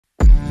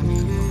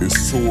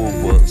It's two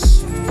of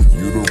us,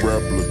 you the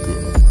replica,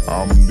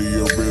 I'm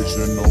the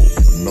original,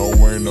 no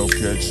ain't no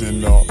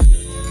catching up.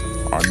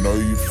 I know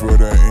you feel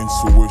that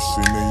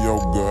intuition in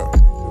your gut,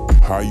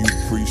 how you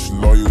preach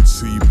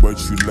loyalty but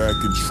you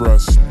lacking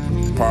trust.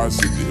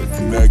 Positive,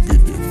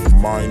 negative,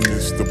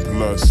 minus the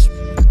plus.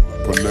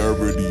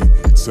 Polarity,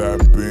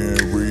 tap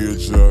in,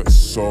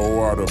 readjust,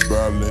 so out of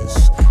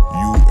balance,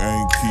 you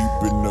ain't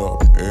keeping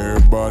up.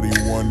 Everybody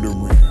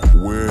wondering,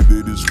 where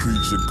did this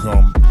creature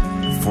come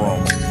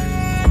from?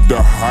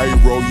 The high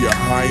road, your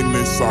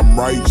highness, I'm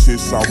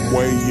righteous, I'm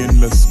way in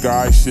the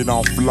sky, shit,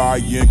 I'm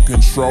flying,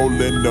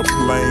 controlling the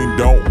plane,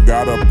 don't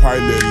got a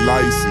pilot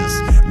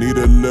license, need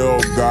a little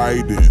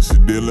guidance,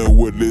 dealing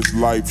with this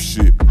life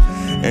shit,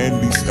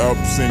 and these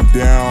ups and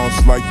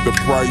downs like the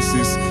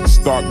prices,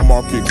 stock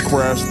market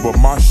crash, but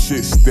my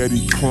shit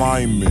steady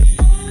climbing,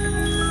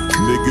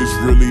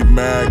 niggas really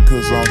mad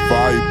cause I'm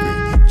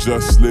vibing.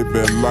 Just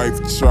living life,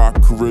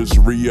 chakras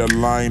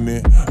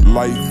realigning.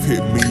 Life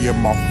hit me in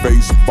my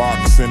face,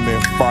 boxing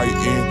and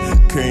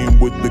fighting. Came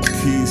with the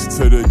keys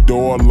to the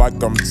door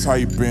like I'm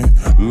typing.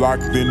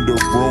 Locked in the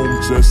room,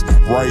 just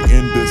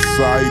writing,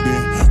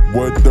 deciding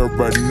whether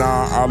or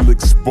not I'll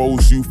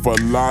expose you for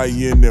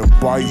lying and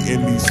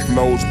biting these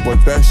flows.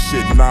 But that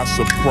shit not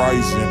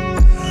surprising.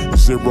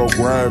 Zero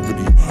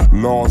gravity,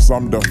 laws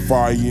I'm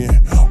defying.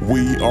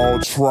 We all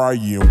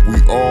trying,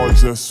 we all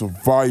just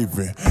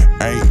surviving.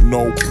 Ain't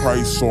no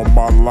price on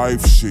my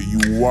life, shit, you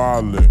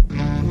wildin'.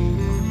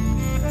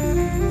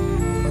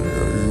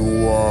 Yeah, you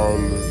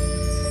wildin'.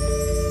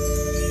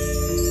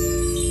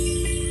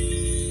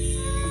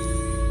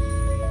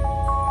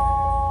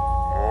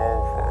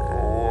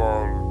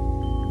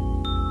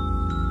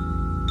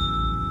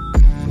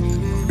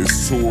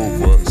 It's two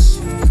of us,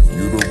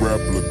 you the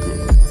replica,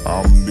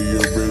 I'm the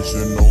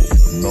original,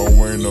 no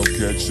ain't no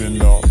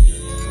catching up.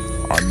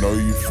 I know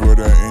you feel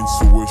that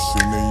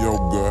intuition in your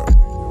gut,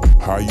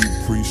 how you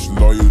preach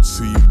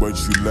loyalty but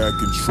you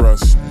lacking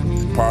trust.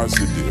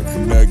 Positive,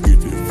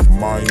 negative,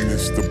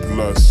 minus the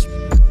plus.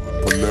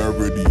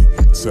 Polarity,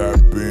 tap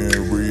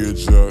in,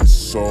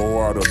 readjust,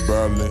 so out of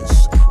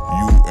balance,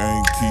 you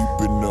ain't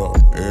keeping up.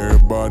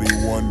 Everybody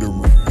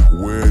wondering,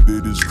 where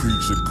did this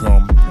creature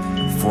come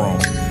from?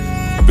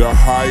 The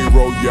high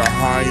road, your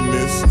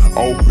highness,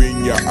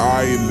 open your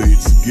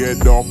eyelids,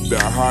 get off the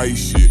high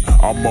shit.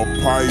 I'm a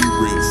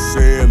pirate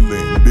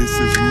sailing, this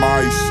is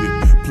my shit.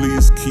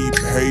 Please keep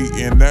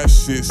hating, that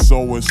shit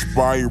so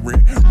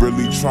inspiring.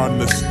 Really trying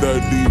to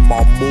study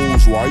my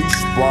moves while you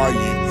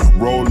spying.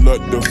 Roll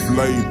up the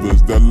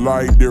flavors, the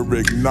lighter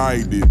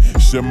ignited.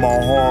 Shit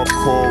my heart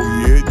cold,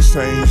 yeah, it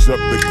changed up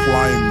the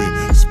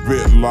climate.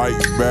 Spit like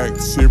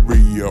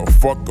bacteria,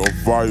 fuck a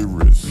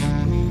virus.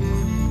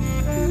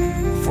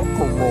 Fuck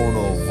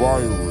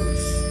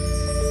coronavirus,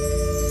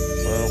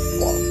 man,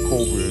 fuck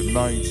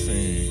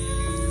COVID-19.